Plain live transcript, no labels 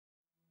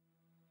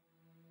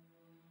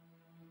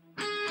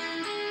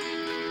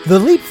The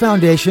Leap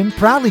Foundation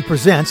proudly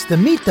presents the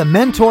Meet the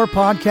Mentor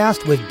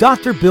podcast with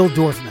Dr. Bill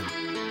Dorfman.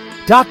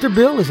 Dr.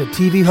 Bill is a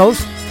TV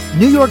host,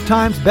 New York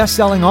Times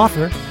best-selling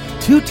author,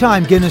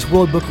 two-time Guinness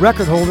World Book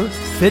record holder,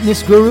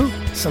 fitness guru,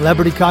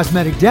 celebrity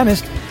cosmetic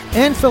dentist,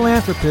 and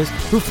philanthropist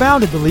who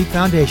founded the Leap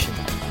Foundation.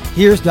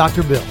 Here's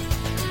Dr. Bill.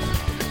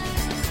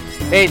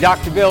 Hey,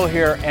 Dr. Bill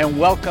here, and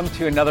welcome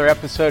to another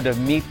episode of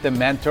Meet the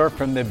Mentor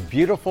from the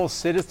beautiful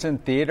Citizen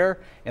Theater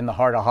in the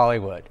heart of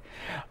Hollywood.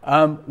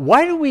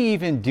 Why do we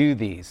even do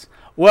these?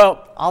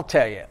 Well, I'll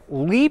tell you,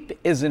 LEAP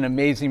is an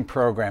amazing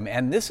program,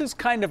 and this is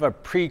kind of a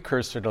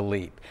precursor to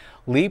LEAP.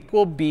 LEAP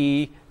will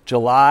be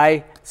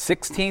July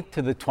 16th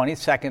to the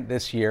 22nd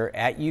this year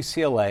at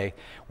UCLA.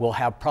 We'll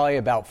have probably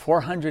about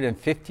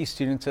 450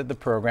 students at the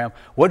program.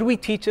 What do we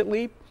teach at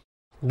LEAP?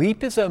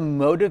 LEAP is a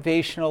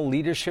motivational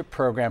leadership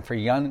program for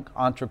young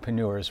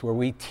entrepreneurs where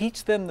we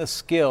teach them the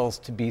skills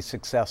to be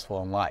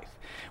successful in life.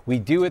 We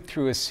do it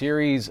through a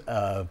series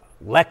of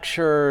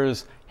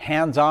lectures,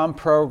 hands-on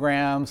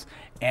programs,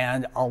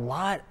 and a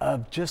lot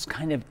of just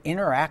kind of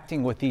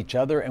interacting with each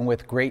other and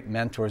with great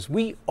mentors.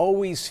 We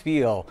always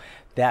feel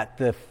that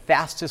the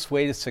fastest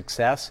way to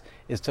success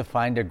is to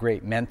find a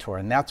great mentor,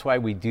 and that's why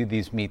we do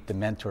these Meet the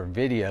Mentor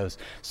videos,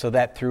 so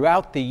that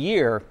throughout the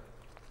year,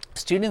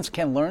 students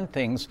can learn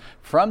things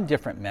from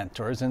different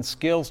mentors and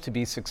skills to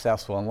be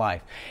successful in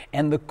life.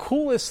 And the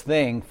coolest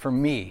thing for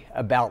me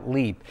about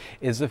LEAP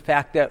is the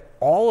fact that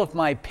all of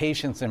my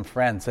patients and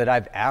friends that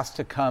I've asked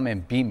to come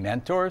and be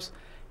mentors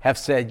have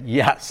said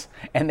yes.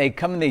 And they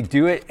come and they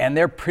do it, and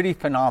they're pretty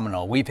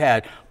phenomenal. We've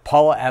had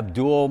Paula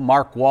Abdul,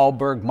 Mark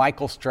Wahlberg,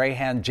 Michael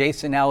Strahan,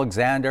 Jason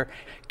Alexander,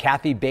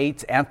 Kathy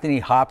Bates, Anthony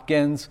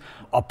Hopkins,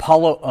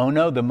 Apollo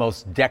Ono, the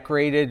most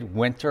decorated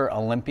Winter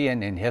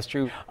Olympian in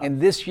history.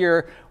 And this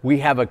year, we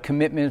have a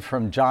commitment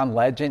from John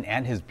Legend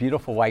and his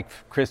beautiful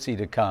wife, Chrissy,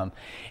 to come.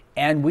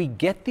 And we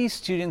get these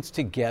students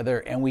together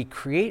and we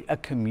create a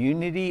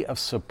community of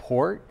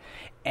support.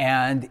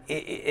 And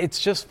it's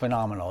just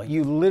phenomenal.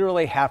 You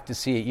literally have to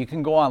see it. You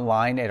can go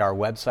online at our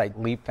website,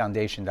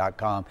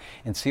 leapfoundation.com,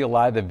 and see a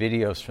lot of the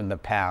videos from the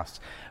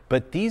past.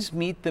 But these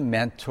Meet the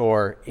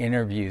Mentor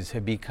interviews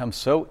have become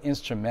so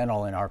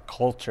instrumental in our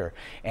culture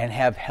and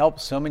have helped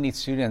so many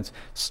students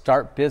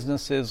start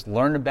businesses,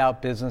 learn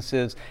about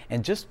businesses,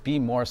 and just be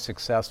more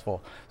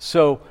successful.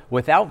 So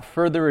without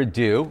further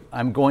ado,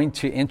 I'm going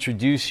to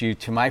introduce you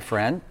to my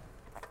friend,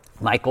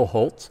 Michael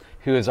Holtz,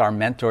 who is our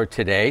mentor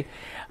today.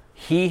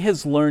 He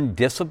has learned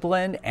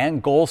discipline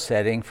and goal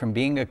setting from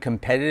being a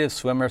competitive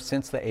swimmer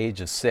since the age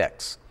of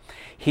 6.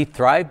 He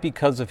thrived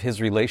because of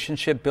his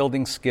relationship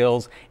building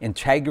skills,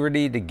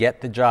 integrity to get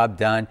the job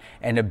done,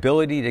 and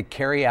ability to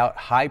carry out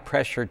high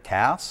pressure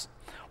tasks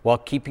while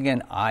keeping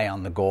an eye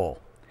on the goal.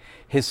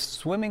 His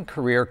swimming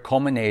career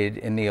culminated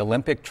in the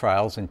Olympic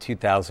trials in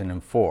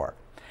 2004.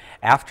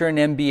 After an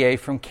MBA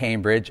from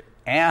Cambridge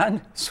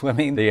and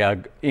swimming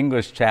the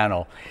English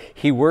Channel,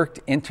 he worked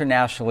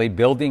internationally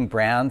building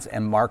brands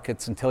and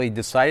markets until he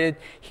decided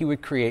he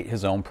would create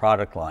his own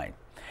product line.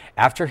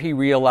 After he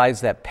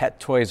realized that pet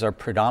toys are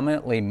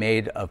predominantly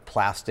made of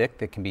plastic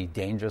that can be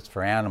dangerous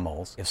for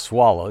animals if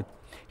swallowed,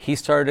 he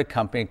started a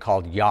company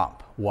called Yomp,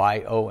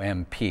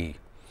 Y-O-M-P.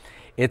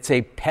 It's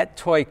a pet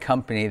toy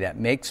company that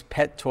makes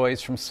pet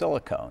toys from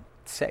silicone.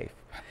 It's safe.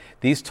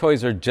 These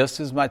toys are just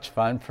as much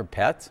fun for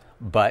pets,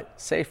 but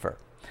safer.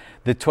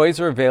 The toys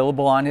are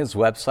available on his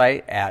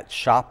website at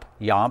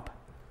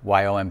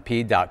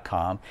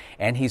shopyomp.com,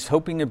 and he's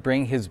hoping to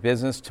bring his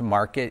business to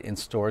market in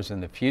stores in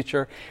the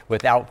future.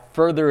 Without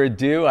further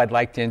ado, I'd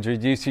like to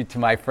introduce you to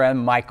my friend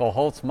Michael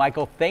Holtz.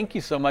 Michael, thank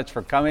you so much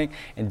for coming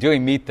and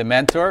doing Meet the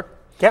Mentor.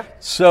 Yeah.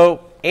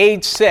 So,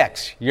 age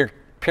 6, your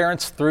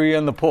parents threw you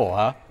in the pool,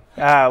 huh?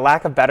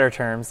 Lack of better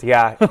terms,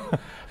 yeah.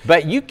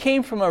 But you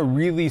came from a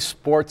really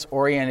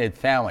sports-oriented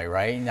family,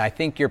 right? And I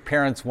think your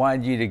parents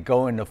wanted you to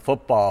go into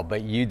football,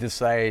 but you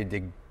decided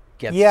to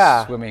get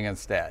swimming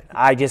instead.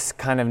 I just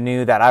kind of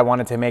knew that I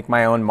wanted to make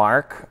my own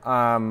mark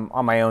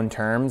on my own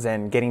terms,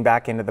 and getting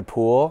back into the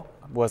pool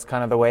was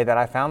kind of the way that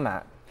I found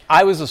that.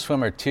 I was a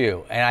swimmer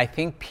too, and I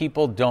think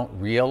people don't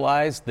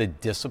realize the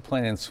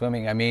discipline in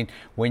swimming. I mean,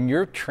 when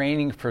you're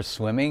training for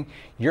swimming,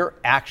 you're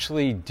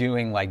actually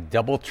doing like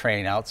double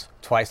train outs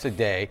twice a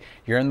day.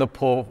 You're in the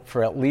pool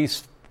for at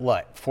least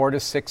 4 to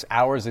 6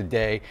 hours a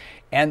day.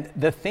 And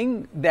the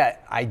thing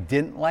that I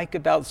didn't like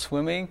about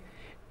swimming,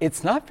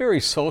 it's not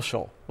very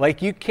social.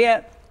 Like, you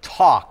can't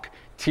talk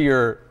to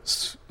your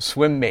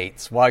swim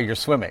mates while you're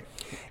swimming.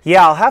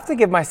 Yeah, I'll have to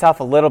give myself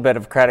a little bit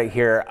of credit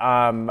here.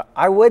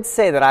 I would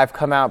say that I've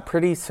come out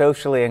pretty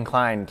socially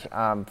inclined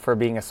for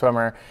being a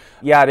swimmer.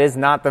 Yeah, it is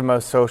not the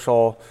most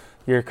social.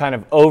 You're kind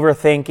of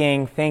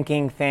overthinking,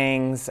 thinking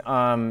things.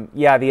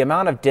 The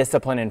amount of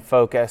discipline and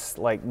focus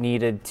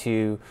needed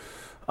to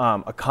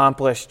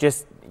accomplish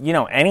just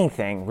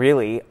anything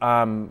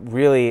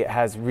really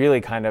has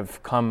really kind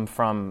of come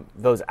from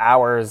those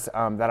hours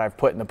that I've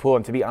put in the pool.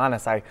 And to be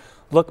honest, I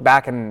look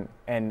back and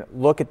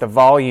look at the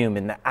volume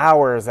and the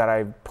hours that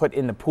I put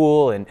in the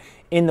pool and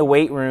in the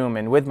weight room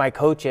and with my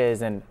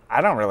coaches, and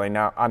I don't really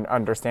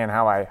understand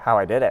how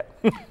I did it.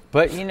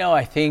 But,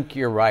 I think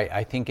you're right.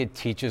 I think it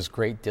teaches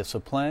great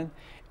discipline,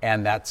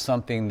 and that's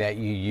something that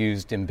you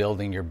used in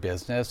building your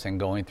business and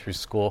going through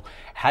school.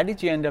 How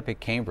did you end up at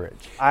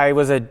Cambridge? I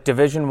was a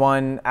Division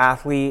I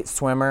athlete,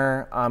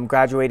 swimmer,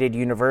 graduated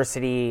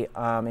university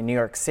in New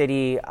York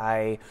City.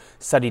 I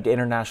studied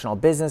international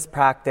business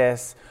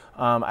practice.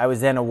 I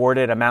was then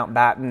awarded a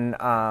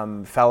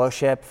Mountbatten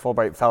fellowship,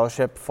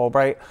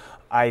 Fulbright.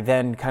 I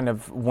then kind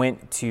of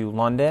went to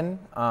London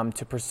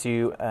to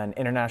pursue an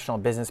international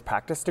business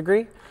practice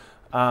degree.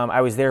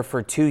 I was there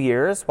for 2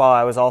 years while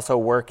I was also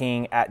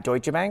working at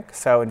Deutsche Bank,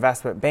 so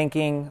investment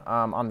banking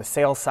on the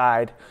sales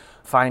side,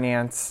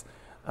 finance.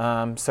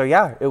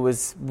 It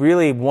was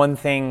really one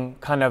thing,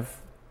 kind of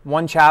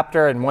one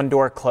chapter and one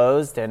door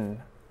closed,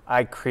 and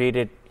I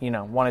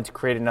wanted to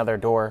create another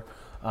door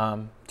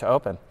to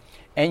open.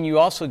 And you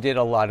also did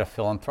a lot of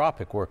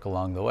philanthropic work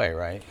along the way,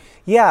 right?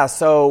 Yeah,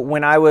 so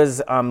when I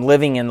was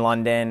living in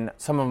London,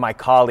 some of my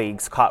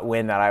colleagues caught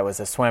wind that I was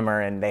a swimmer,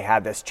 and they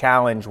had this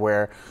challenge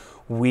where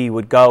we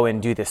would go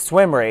and do this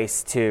swim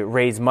race to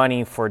raise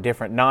money for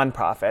different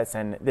nonprofits,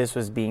 and this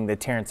was being the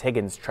Terrence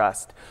Higgins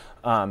Trust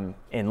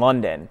in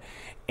London.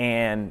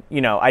 And,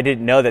 I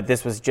didn't know that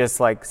this was just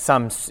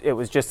some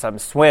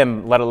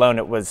swim, let alone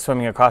it was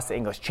swimming across the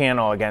English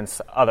Channel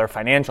against other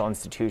financial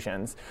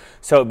institutions.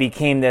 So it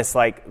became this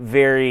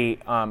very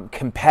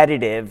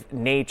competitive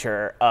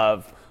nature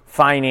of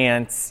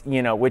finance,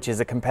 which is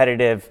a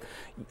competitive,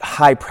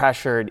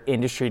 high-pressured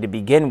industry to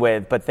begin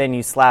with. But then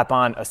you slap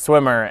on a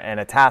swimmer and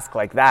a task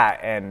like that,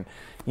 and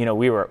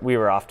we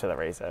were off to the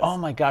races. Oh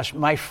my gosh,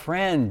 my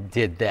friend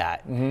did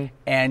that,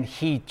 and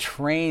he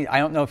trained. I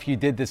don't know if you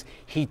did this.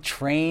 He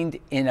trained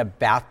in a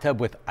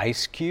bathtub with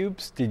ice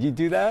cubes. Did you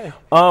do that?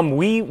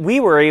 We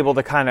were able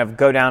to kind of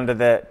go down to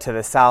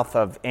the south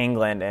of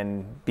England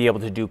and be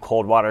able to do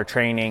cold water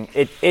training.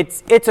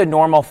 It's a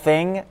normal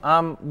thing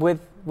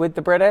with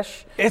the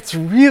British. It's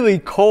really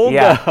cold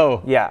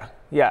though. Yeah.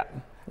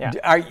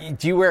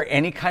 Do you wear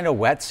any kind of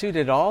wetsuit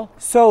at all?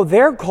 So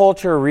their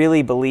culture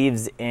really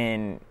believes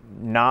in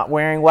not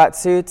wearing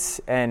wetsuits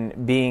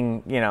and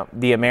being,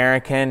 the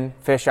American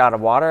fish out of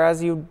water,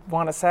 as you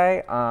want to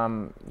say.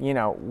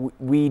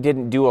 We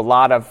didn't do a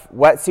lot of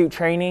wetsuit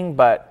training,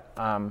 but,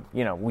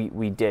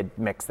 we did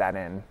mix that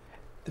in.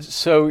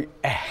 So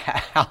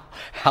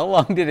how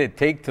long did it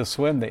take to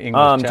swim the English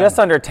Channel? Just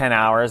under 10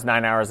 hours,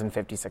 9 hours and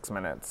 56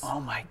 minutes. Oh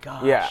my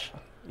gosh.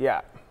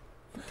 Yeah.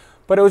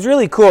 But it was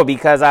really cool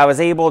because I was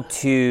able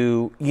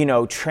to,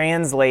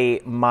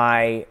 translate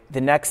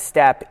the next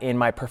step in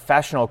my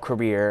professional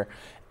career,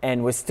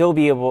 and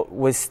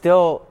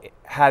still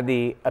had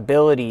the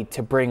ability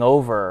to bring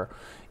over,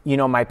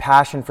 my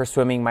passion for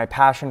swimming, my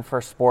passion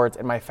for sports,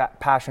 and my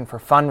passion for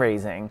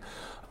fundraising.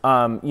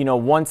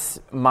 Once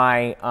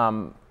my,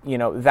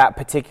 that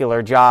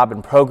particular job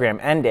and program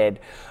ended,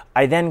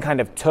 I then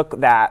kind of took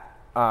that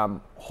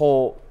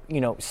whole,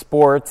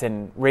 sports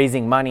and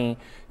raising money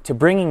to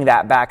bringing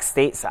that back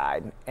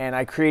stateside. And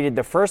I created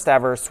the first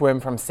ever swim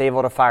from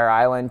Sayville to Fire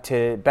Island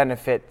to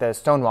benefit the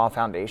Stonewall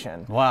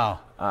Foundation. Wow.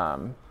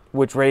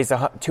 Which raised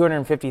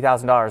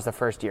 $250,000 the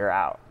first year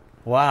out.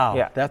 Wow.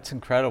 Yeah. That's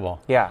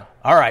incredible. Yeah.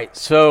 All right.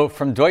 So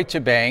from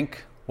Deutsche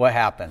Bank, what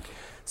happened?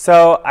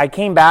 So I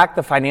came back,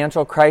 the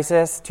financial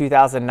crisis,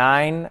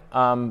 2009,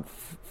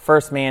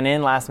 first man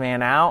in, last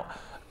man out.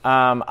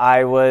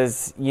 I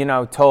was,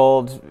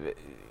 told,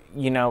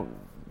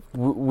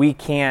 we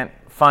can't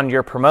fund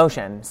your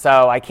promotion.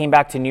 So I came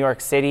back to New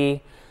York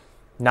City,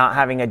 not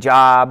having a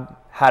job,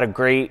 had a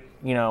great,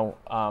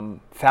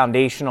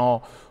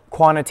 foundational,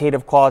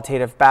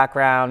 qualitative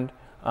background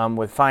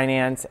with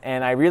finance,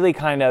 and I really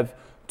kind of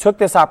took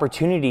this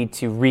opportunity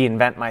to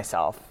reinvent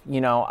myself.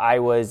 I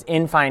was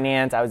in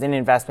finance, I was in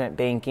investment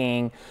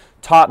banking,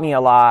 taught me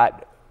a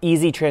lot,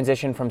 easy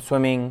transition from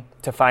swimming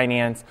to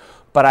finance,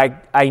 but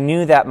I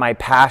knew that my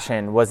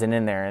passion wasn't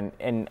in there,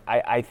 and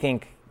I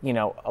think,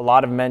 a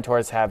lot of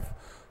mentors have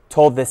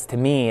told this to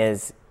me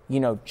is,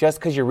 just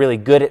because you're really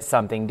good at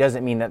something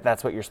doesn't mean that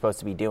that's what you're supposed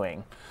to be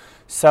doing.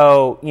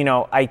 So,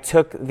 I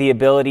took the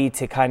ability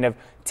to kind of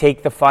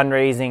take the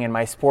fundraising and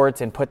my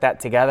sports and put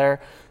that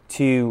together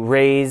to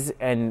raise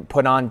and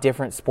put on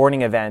different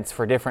sporting events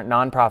for different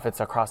nonprofits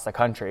across the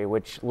country,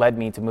 which led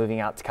me to moving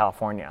out to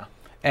California.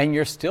 And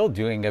you're still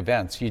doing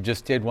events. You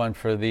just did one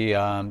for the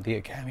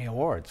Academy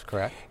Awards,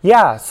 correct?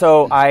 Yeah,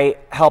 so I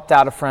helped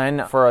out a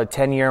friend for a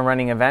 10-year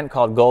running event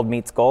called Gold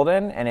Meets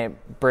Golden, and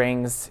it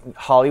brings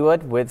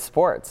Hollywood with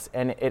sports.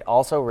 And it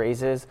also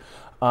raises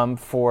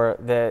for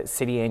the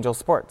City Angel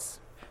Sports.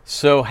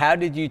 So how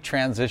did you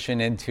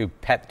transition into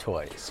pet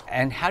toys?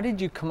 And how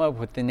did you come up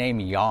with the name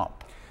Yomp?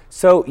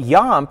 So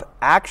Yomp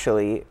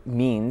actually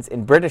means,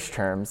 in British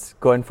terms,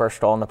 going for a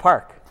stroll in the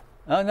park.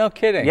 Oh, no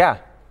kidding. Yeah,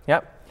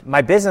 yep.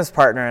 My business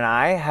partner and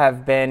I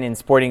have been in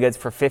sporting goods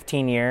for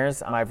 15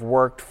 years. I've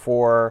worked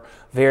for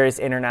various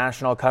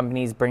international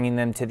companies, bringing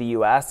them to the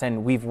U.S.,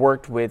 and we've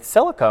worked with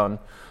silicone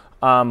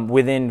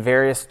within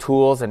various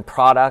tools and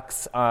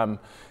products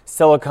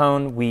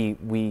silicone.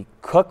 We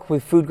cook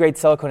with food grade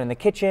silicone in the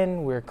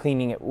kitchen. We're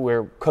cleaning it.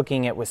 We're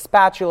cooking it with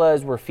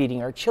spatulas. We're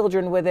feeding our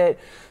children with it.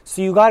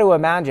 So you got to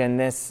imagine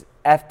this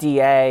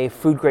FDA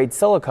food grade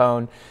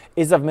silicone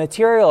is a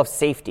material of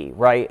safety,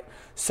 right?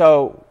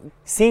 So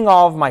seeing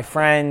all of my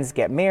friends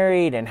get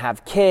married and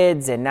have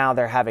kids, and now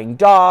they're having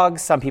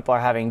dogs. Some people are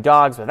having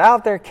dogs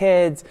without their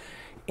kids.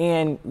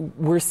 And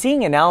we're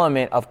seeing an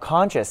element of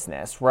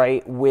consciousness,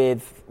 right,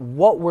 with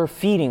what we're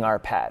feeding our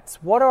pets.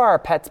 What are our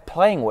pets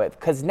playing with?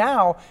 Because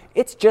now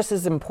it's just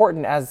as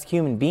important as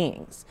human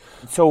beings.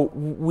 So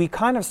we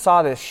kind of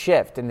saw this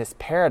shift in this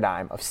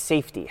paradigm of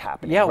safety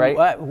happening,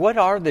 right? What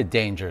are the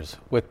dangers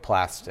with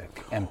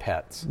plastic and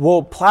pets?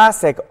 Well,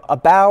 plastic,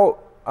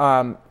 about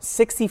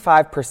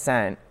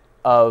 65%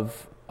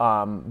 of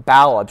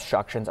bowel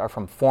obstructions are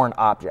from foreign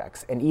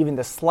objects. And even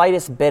the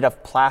slightest bit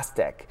of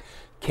plastic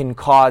can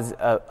cause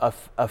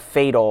a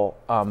fatal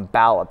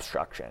bowel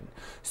obstruction.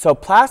 So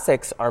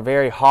plastics are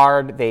very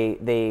hard.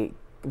 They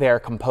are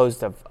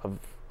composed of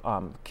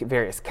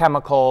various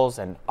chemicals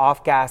and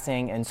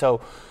off-gassing. And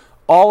so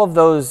all of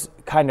those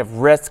kind of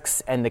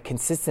risks and the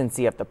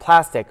consistency of the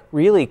plastic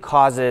really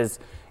causes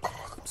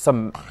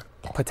some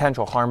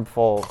potential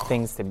harmful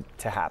things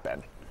to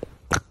happen.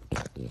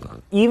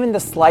 Even the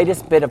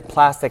slightest bit of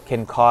plastic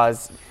can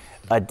cause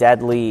a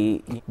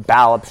deadly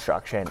bowel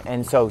obstruction.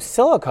 And so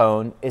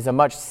silicone is a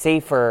much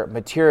safer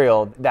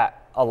material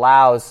that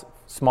allows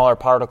smaller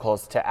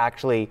particles to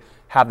actually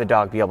have the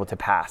dog be able to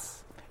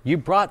pass. You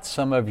brought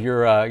some of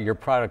your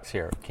products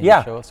here. Can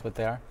you show us what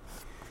they are?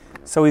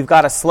 So we've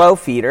got a slow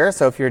feeder.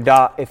 So if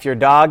your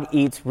dog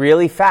eats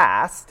really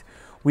fast,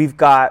 we've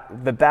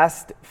got the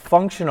best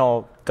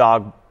functional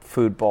dog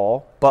food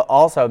bowl, but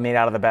also made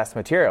out of the best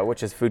material,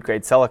 which is food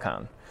grade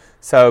silicone.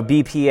 So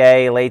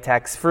BPA,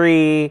 latex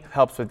free,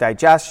 helps with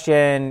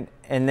digestion,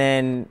 and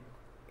then,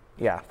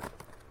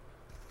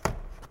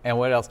 And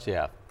what else do you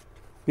have?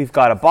 We've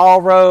got a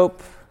ball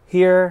rope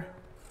here.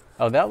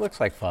 Oh, that looks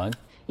like fun.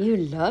 You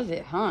love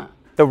it, huh?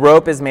 The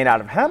rope is made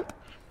out of hemp.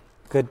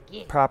 Good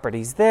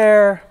properties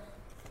there.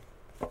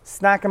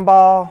 Snacking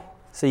ball,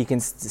 so you can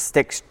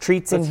stick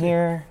treats in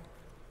here.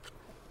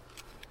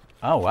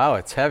 Oh, wow,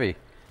 it's heavy.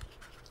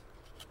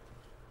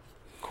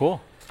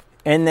 Cool.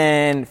 And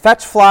then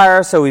fetch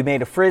flyer, so we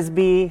made a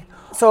Frisbee.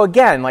 So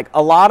again, like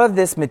a lot of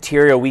this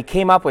material, we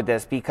came up with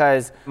this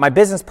because my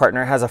business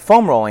partner has a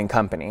foam rolling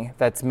company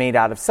that's made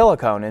out of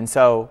silicone. And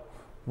so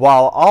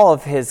while all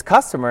of his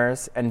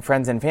customers and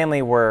friends and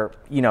family were,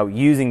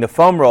 using the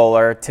foam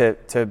roller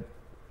to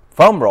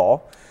foam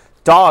roll,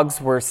 dogs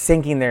were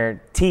sinking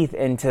their teeth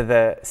into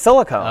the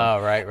silicone.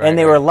 Oh, right. And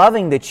they were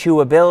loving the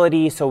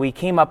chewability. So we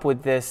came up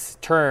with this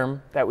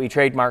term that we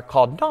trademarked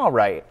called Gnaw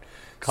Right.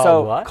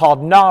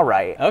 Called Gnaw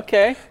Right.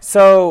 Okay.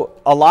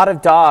 So a lot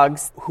of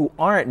dogs who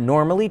aren't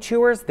normally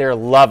chewers, they're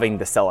loving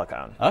the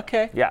silicone.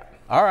 Okay. Yeah.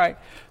 All right.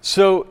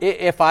 So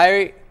if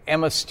I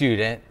am a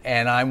student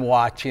and I'm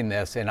watching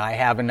this and I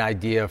have an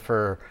idea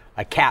for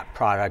a cat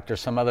product or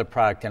some other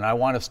product and I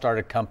want to start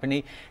a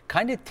company,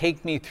 kind of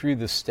take me through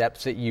the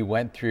steps that you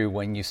went through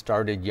when you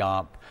started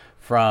Yomp,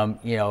 from,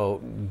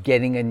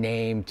 getting a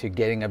name to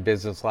getting a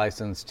business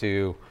license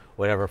to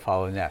whatever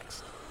followed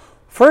next.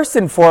 First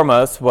and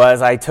foremost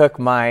was I took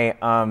my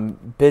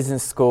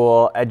business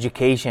school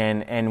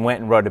education and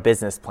went and wrote a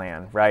business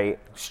plan, right?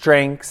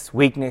 Strengths,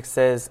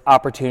 weaknesses,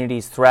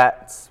 opportunities,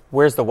 threats.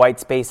 Where's the white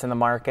space in the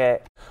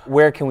market?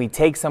 Where can we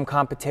take some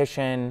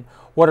competition?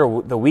 What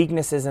are the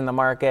weaknesses in the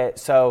market?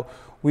 So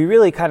we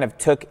really kind of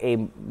took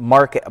a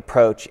market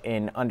approach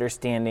in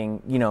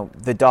understanding,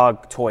 the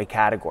dog toy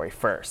category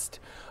first.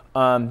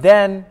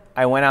 Then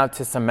I went out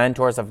to some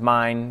mentors of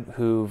mine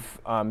who've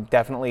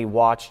definitely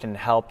watched and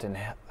helped and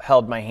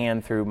held my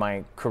hand through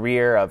my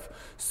career of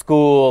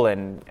school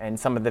and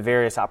some of the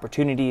various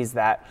opportunities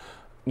that,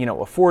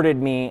 afforded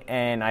me.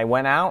 And I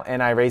went out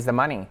and I raised the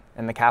money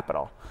and the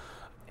capital.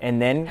 And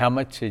then... How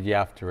much did you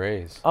have to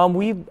raise?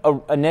 We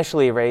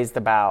initially raised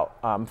about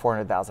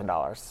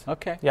 $400,000.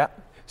 Okay. Yeah.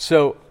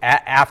 So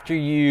after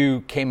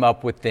you came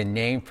up with the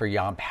name for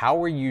Yomp, how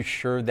were you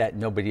sure that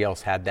nobody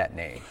else had that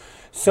name?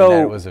 So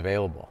that it was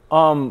available.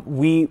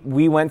 We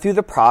went through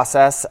the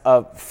process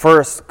of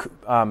first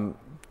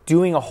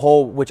doing a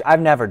whole, which I've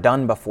never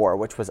done before,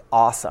 which was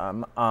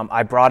awesome.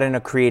 I brought in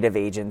a creative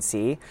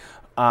agency,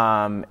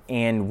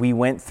 and we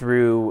went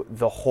through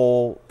the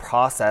whole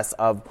process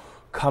of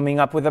coming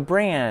up with a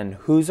brand.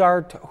 Who's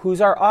our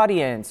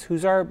audience?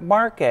 Who's our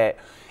market?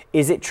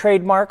 Is it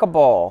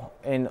trademarkable?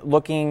 And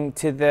looking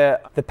to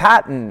the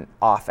patent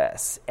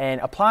office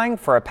and applying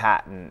for a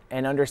patent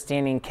and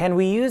understanding, can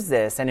we use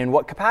this and in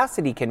what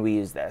capacity can we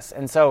use this?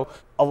 And so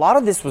a lot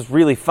of this was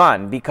really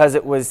fun because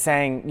it was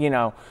saying,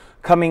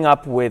 coming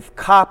up with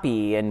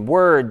copy and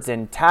words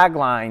and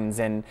taglines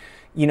and,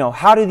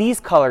 how do these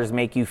colors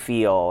make you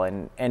feel?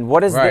 And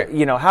what is, right.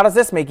 How does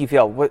this make you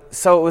feel?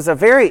 So it was a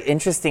very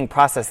interesting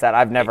process that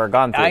I've never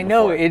gone through I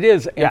know before. it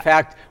is. In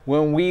fact,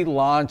 when we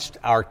launched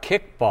our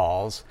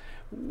kickballs,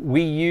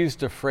 we used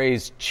the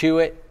phrase, chew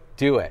it,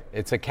 do it.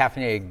 It's a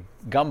caffeinated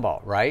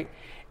gumball, right?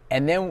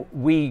 And then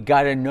we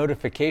got a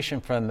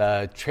notification from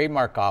the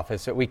trademark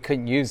office that we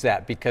couldn't use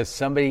that because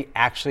somebody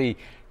actually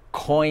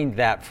coined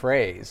that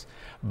phrase.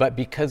 But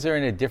because they're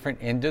in a different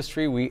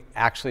industry, we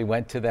actually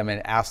went to them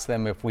and asked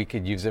them if we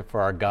could use it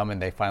for our gum,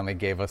 and they finally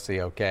gave us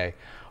the okay.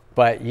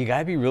 But you got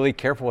to be really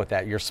careful with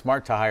that. You're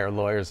smart to hire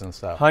lawyers and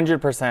stuff.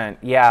 100%,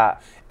 yeah.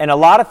 And a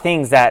lot of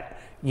things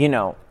that,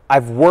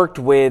 I've worked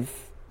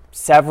with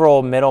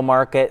several middle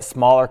market,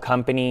 smaller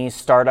companies,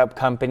 startup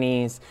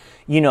companies,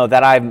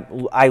 that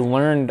I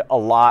learned a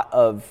lot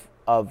of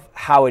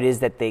how it is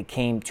that they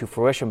came to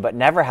fruition, but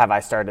never have I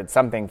started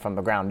something from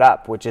the ground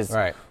up, which is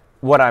right.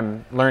 What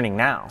I'm learning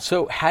now.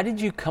 So how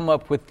did you come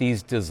up with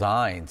these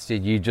designs?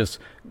 Did you just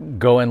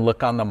go and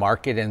look on the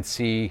market and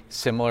see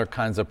similar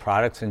kinds of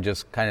products and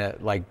just kind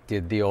of like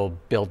did the old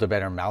build a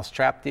better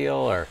mousetrap deal?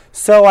 Or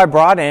So I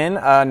brought in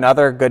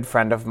another good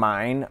friend of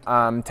mine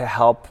to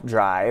help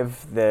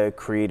drive the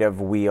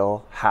creative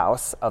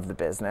wheelhouse of the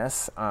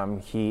business.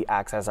 He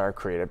acts as our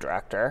creative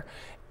director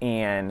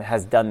and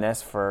has done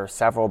this for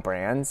several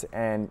brands.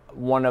 And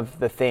one of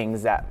the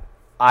things that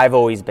I've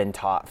always been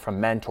taught from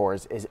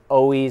mentors is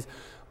always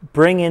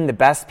bring in the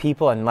best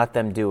people and let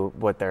them do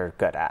what they're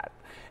good at.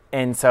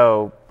 And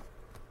so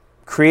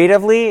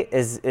creatively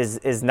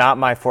is not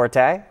my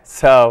forte.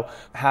 So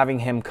having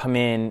him come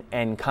in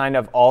and kind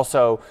of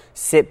also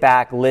sit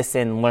back,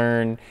 listen,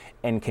 learn,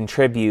 and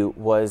contribute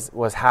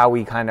was how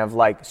we kind of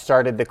like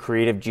started the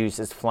creative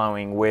juices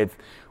flowing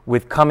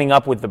with coming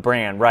up with the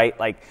brand, right?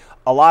 Like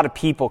a lot of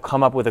people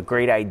come up with a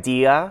great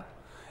idea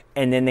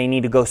and then they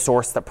need to go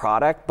source the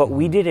product, but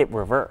we did it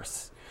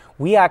reverse.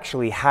 We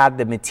actually had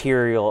the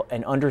material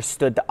and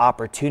understood the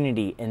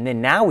opportunity, and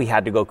then now we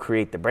had to go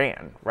create the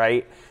brand,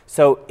 right?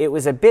 So it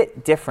was a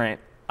bit different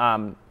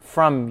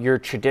from your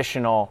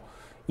traditional,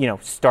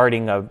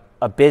 starting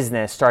a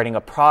business, starting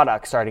a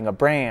product, starting a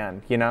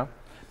brand,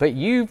 But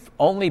you've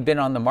only been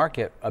on the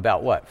market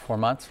about 4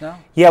 months now?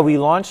 Yeah, we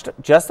launched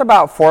just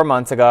about 4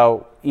 months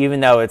ago,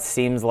 even though it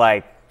seems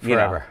like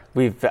forever.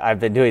 I've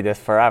been doing this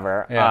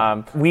forever.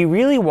 Yeah. We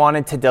really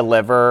wanted to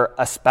deliver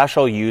a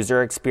special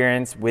user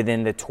experience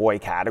within the toy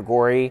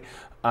category.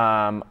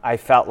 I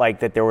felt like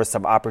that there was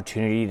some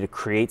opportunity to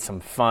create some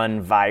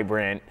fun,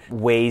 vibrant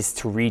ways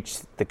to reach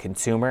the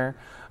consumer.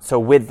 So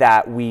with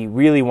that, we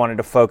really wanted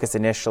to focus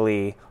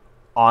initially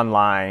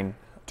online,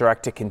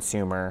 direct to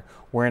consumer.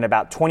 We're in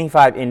about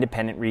 25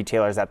 independent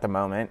retailers at the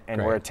moment, and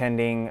Great. We're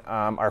attending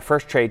our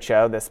first trade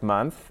show this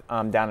month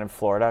down in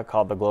Florida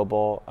called the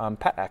Global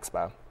Pet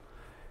Expo.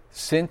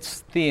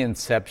 Since the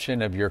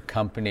inception of your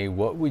company,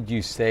 what would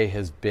you say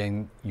has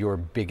been your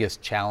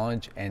biggest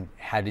challenge, and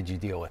how did you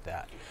deal with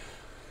that?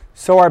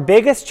 So our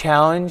biggest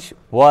challenge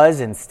was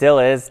and still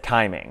is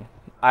timing.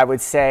 I would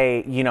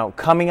say,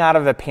 coming out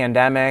of the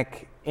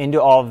pandemic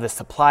into all of the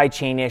supply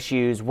chain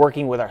issues,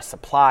 working with our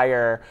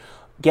supplier,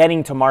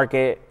 getting to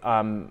market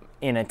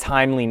in a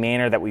timely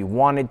manner that we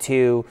wanted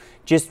to,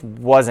 just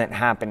wasn't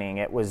happening.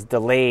 It was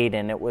delayed,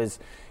 and it was,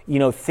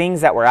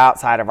 things that were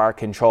outside of our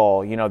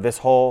control.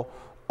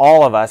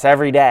 All of us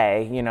every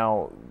day,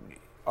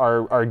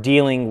 are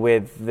dealing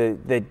with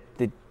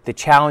the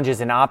challenges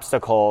and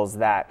obstacles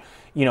that,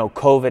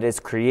 COVID has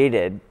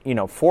created,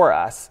 for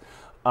us.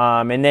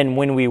 And then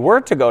when we were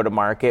to go to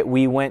market,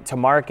 we went to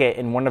market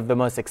in one of the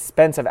most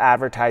expensive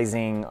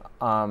advertising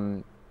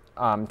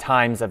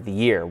times of the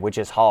year, which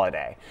is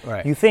holiday.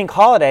 Right. You think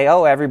holiday,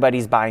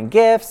 everybody's buying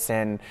gifts,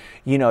 and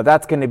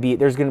there's going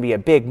to be a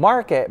big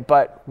market,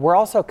 but we're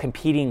also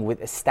competing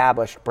with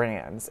established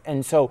brands,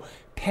 and so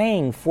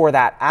paying for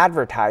that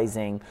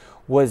advertising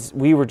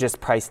we were just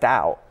priced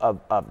out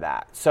of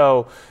that.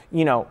 So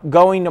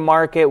going to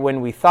market when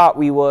we thought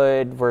we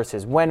would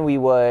versus when we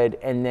would,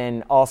 and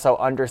then also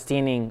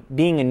understanding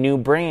being a new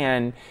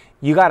brand,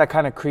 you got to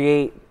kind of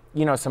create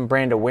some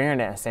brand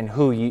awareness and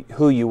who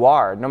you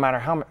are, no matter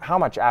how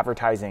much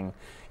advertising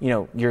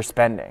you're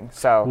spending.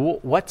 So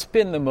what's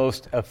been the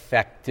most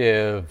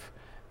effective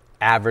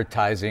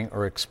advertising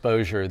or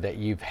exposure that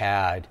you've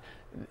had,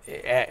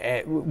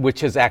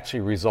 which has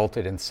actually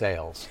resulted in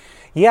sales?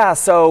 Yeah,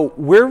 so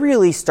we're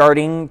really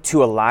starting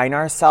to align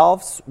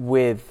ourselves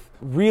with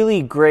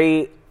really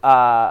great,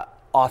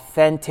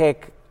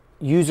 authentic,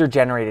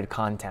 user-generated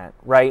content,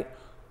 right?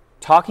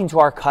 Talking to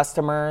our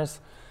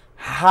customers.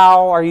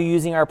 How are you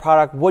using our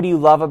product? What do you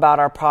love about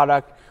our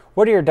product?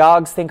 What do your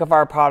dogs think of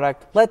our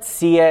product? Let's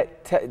see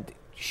it.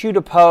 Shoot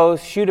a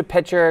post, shoot a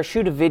picture,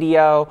 shoot a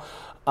video.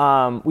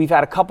 We've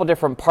had a couple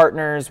different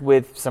partners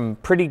with some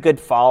pretty good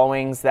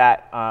followings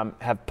that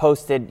have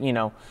posted,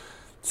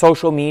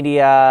 social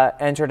media,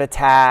 entered a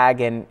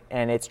tag, and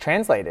it's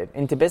translated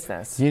into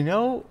business.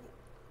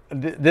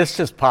 This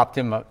just popped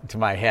into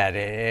my head,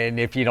 and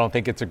if you don't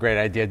think it's a great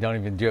idea, don't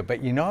even do it.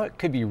 But it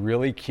could be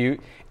really cute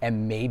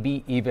and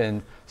maybe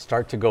even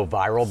start to go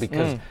viral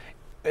because,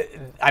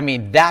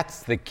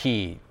 that's the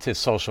key to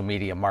social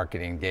media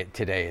marketing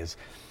today is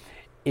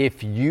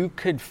if you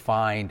could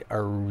find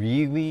a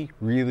really,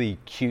 really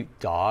cute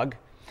dog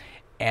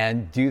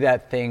and do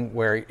that thing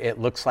where it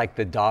looks like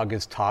the dog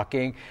is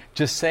talking,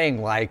 just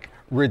saying like,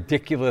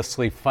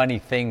 ridiculously funny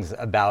things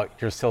about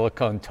your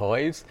silicone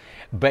toys,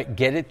 but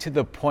get it to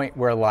the point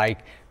where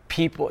like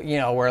people,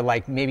 where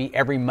like maybe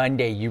every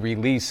Monday you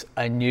release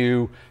a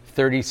new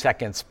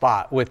 30-second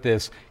spot with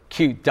this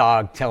cute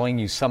dog telling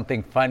you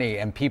something funny,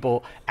 and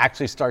people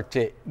actually start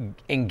to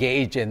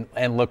engage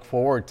and look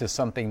forward to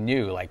something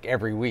new like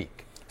every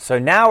week. So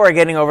now we're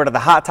getting over to the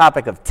hot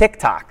topic of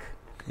TikTok.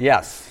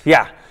 Yes.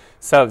 Yeah.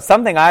 So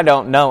something I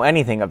don't know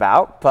anything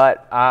about,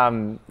 but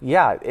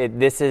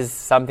this is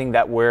something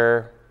that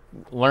we're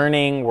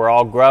learning. We're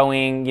all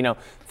growing.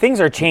 Things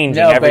are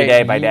changing every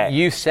day by day.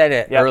 You said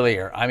it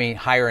earlier. I mean,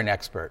 hire an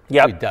expert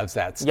who does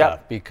that stuff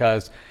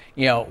because,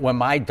 when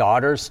my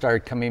daughters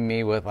started coming to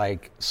me with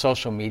like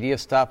social media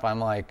stuff, I'm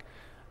like,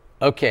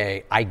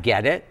 okay, I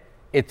get it.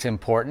 It's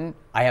important.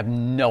 I have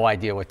no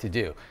idea what to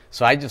do.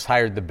 So I just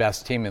hired the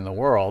best team in the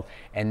world,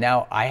 and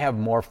now I have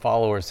more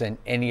followers than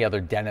any other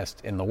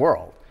dentist in the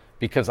world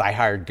because I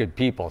hired good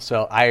people.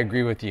 So I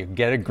agree with you.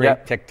 Get a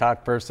great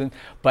TikTok person.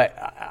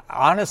 But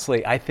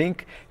honestly, I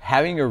think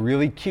having a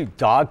really cute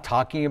dog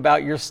talking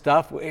about your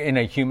stuff in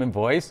a human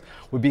voice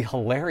would be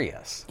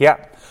hilarious.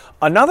 Yeah.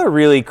 Another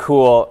really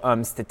cool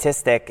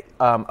statistic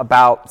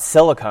about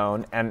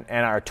silicone and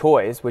our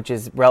toys, which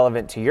is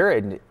relevant to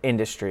your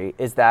industry,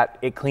 is that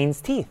it cleans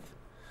teeth.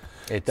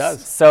 It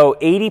does. So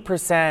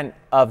 80%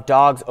 of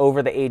dogs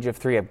over the age of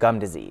 3 have gum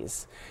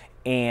disease.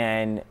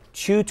 And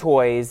chew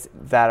toys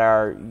that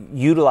are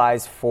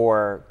utilized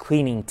for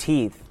cleaning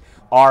teeth,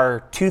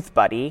 our Tooth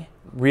Buddy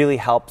really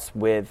helps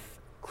with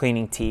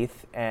cleaning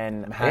teeth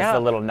and has the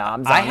little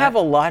knobs on it. I have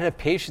a lot of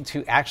patients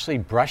who actually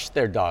brush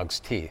their dog's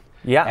teeth.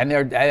 Yeah. And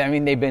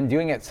they've been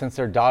doing it since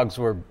their dogs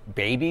were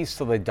babies,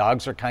 so the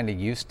dogs are kind of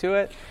used to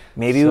it.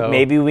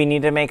 Maybe we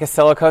need to make a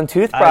silicone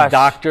toothbrush.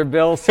 Dr.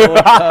 Bill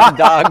silicone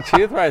dog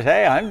toothbrush.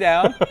 Hey, I'm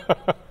down.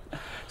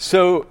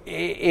 So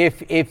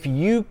if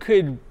you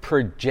could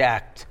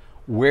project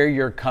where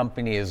your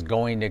company is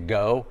going to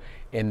go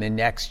in the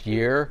next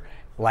year,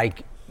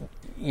 like,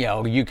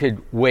 you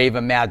could wave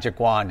a magic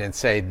wand and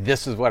say,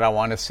 this is what I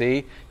want to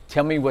see.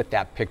 Tell me what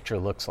that picture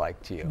looks like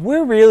to you.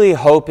 We're really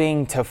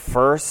hoping to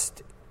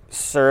first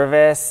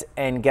service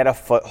and get a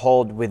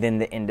foothold within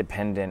the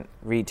independent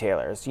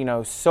retailers.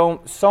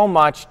 So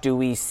much do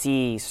we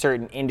see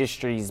certain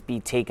industries be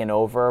taken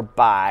over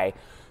by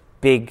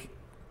big,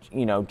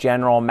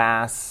 general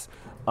mass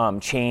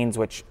chains,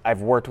 which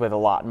I've worked with a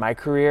lot in my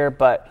career.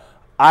 But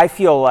I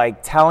feel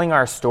like telling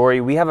our story,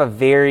 we have a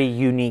very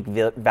unique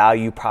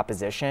value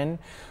proposition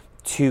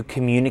to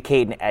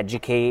communicate and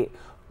educate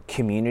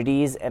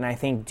communities, and I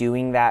think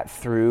doing that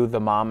through the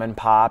mom and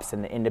pops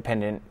and the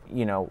independent,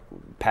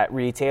 pet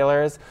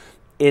retailers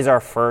is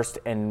our first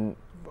and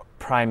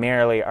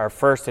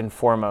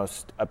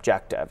foremost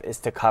objective, is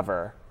to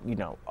cover,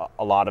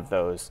 a lot of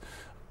those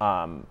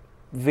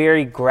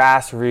very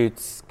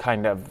grassroots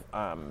kind of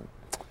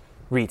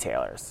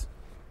retailers.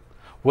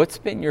 What's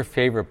been your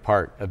favorite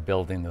part of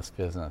building this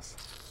business?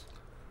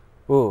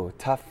 Ooh,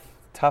 tough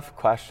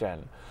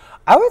question.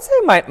 I would say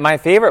my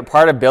favorite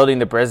part of building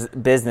the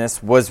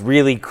business was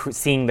really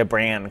seeing the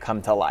brand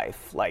come to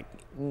life. Like,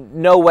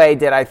 no way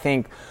did I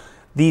think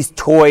these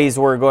toys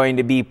were going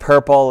to be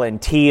purple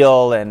and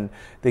teal and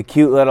the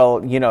cute little,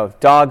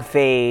 dog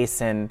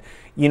face, and,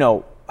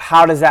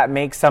 how does that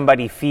make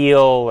somebody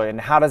feel, and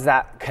how does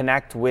that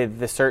connect with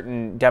the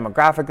certain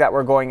demographic that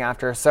we're going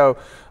after? So,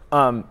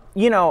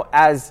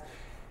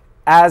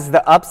 as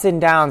the ups and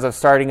downs of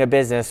starting a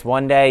business,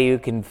 one day you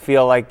can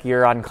feel like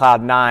you're on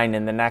cloud 9,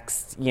 and the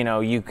next,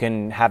 you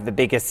can have the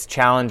biggest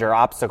challenge or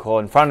obstacle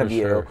in front of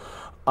you.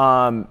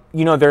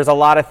 Sure. There's a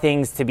lot of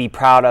things to be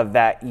proud of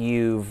that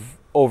you've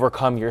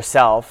overcome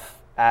yourself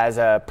as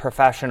a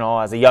professional,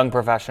 as a young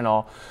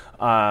professional,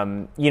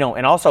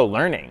 and also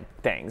learning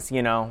things.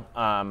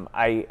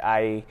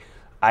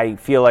 I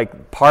feel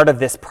like part of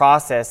this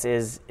process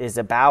is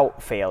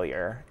about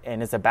failure,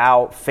 and is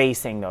about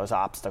facing those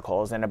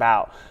obstacles, and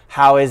about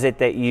how is it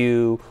that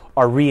you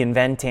are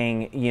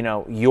reinventing,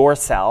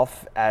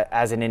 yourself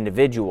as an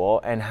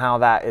individual, and how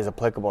that is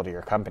applicable to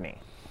your company.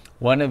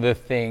 One of the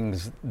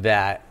things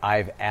that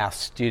I've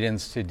asked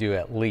students to do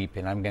at LEAP,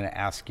 and I'm going to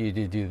ask you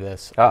to do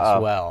this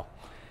as well,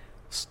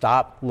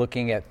 stop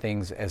looking at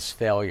things as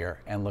failure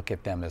and look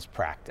at them as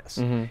practice.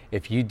 Mm-hmm.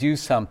 If you do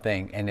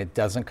something and it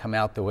doesn't come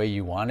out the way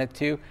you want it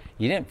to,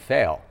 you didn't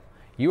fail.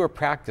 You were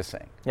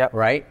practicing,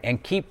 right?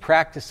 And keep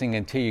practicing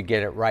until you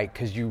get it right,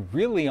 because you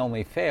really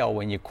only fail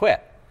when you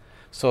quit.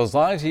 So as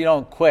long as you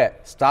don't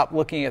quit, stop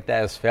looking at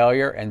that as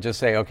failure and just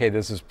say, okay,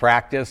 this is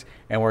practice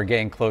and we're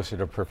getting closer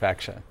to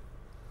perfection.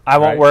 I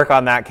won't work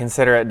on that.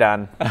 Consider it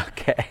done.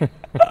 Okay.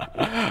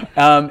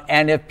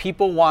 And if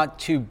people want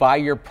to buy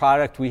your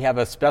product, we have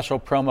a special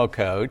promo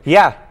code.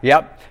 Yeah.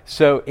 Yep.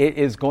 So it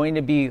is going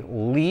to be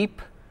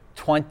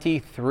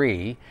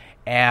LEAP23.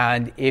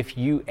 And if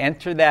you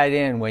enter that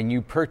in when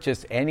you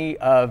purchase any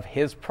of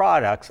his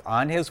products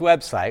on his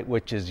website,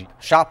 which is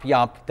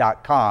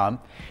shopyomp.com,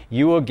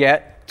 you will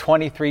get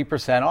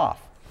 23%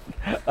 off.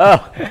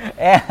 Oh,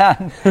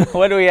 and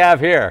what do we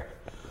have here?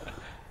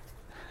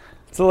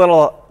 It's a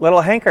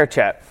little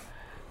handkerchief.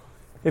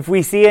 if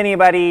we see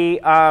anybody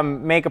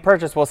make a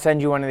purchase, we'll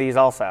send you one of these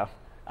also.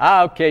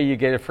 Okay, you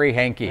get a free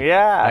hanky.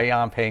 Yeah. A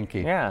Yomp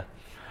hanky. Yeah.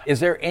 Is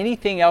there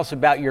anything else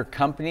about your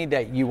company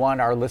that you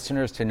want our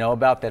listeners to know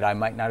about that I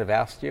might not have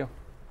asked you?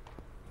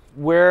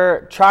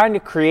 We're trying to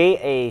create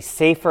a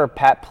safer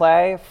pet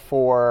play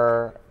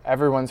for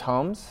everyone's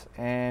homes,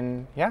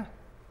 and yeah.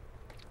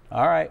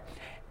 All right.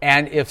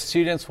 And if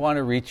students want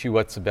to reach you,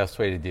 what's the best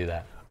way to do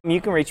that?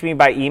 You can reach me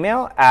by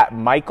email at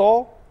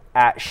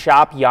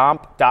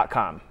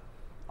michael@shopyomp.com.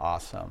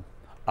 Awesome.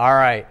 All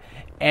right.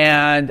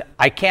 And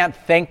I can't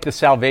thank the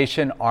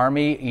Salvation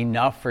Army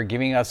enough for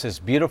giving us this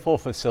beautiful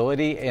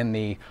facility in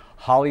the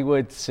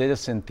Hollywood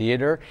Citizen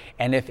Theater.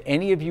 And if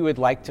any of you would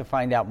like to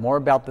find out more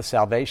about the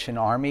Salvation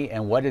Army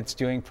and what it's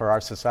doing for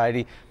our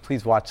society,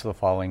 please watch the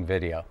following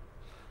video.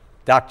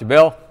 Dr.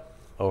 Bill,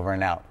 over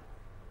and out.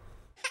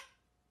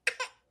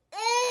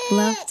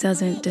 Love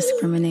doesn't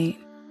discriminate.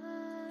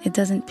 It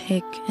doesn't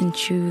pick and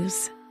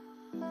choose.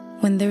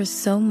 When there's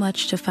so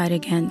much to fight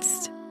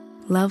against,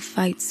 love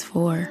fights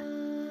for.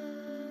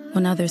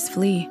 When others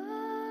flee,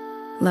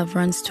 love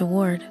runs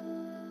toward.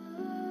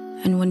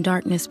 And when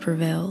darkness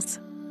prevails,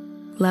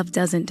 love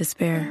doesn't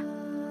despair.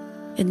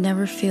 It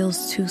never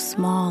feels too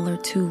small or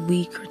too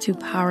weak or too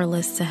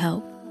powerless to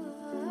help.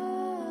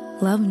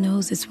 Love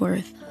knows its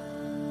worth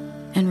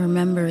and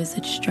remembers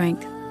its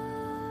strength.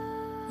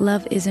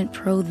 Love isn't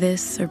pro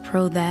this or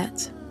pro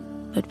that,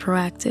 but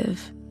proactive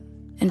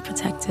and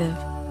protective.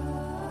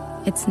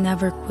 It's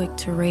never quick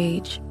to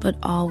rage, but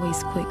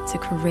always quick to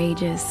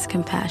courageous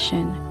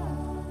compassion.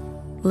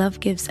 Love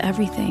gives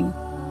everything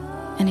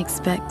and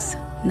expects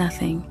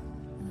nothing.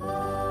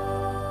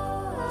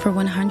 For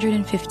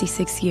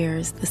 156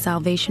 years, the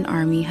Salvation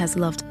Army has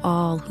loved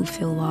all who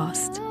feel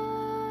lost.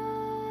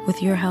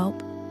 With your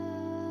help,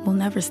 we'll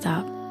never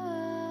stop.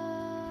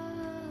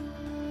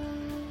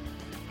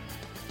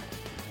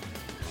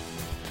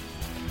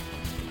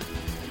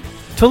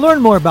 To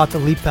learn more about the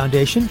Leap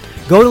Foundation,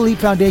 go to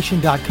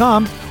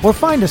leapfoundation.com or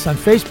find us on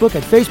Facebook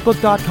at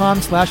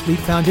facebook.com/Leap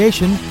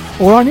Foundation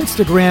or on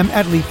Instagram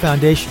at Leap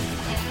Foundation.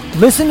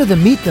 Listen to the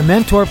Meet the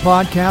Mentor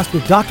podcast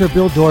with Dr.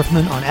 Bill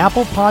Dorfman on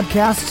Apple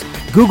Podcasts,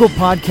 Google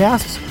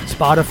Podcasts,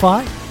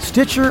 Spotify,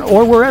 Stitcher,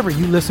 or wherever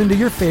you listen to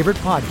your favorite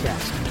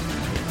podcast.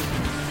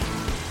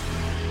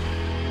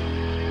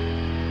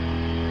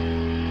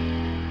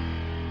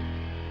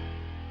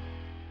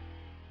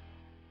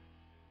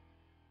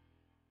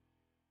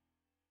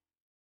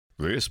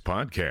 This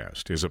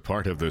podcast is a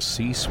part of the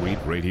C-Suite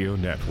Radio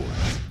Network.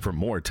 For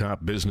more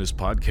top business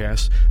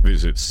podcasts,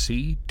 visit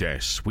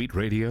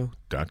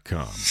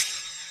c-suiteradio.com.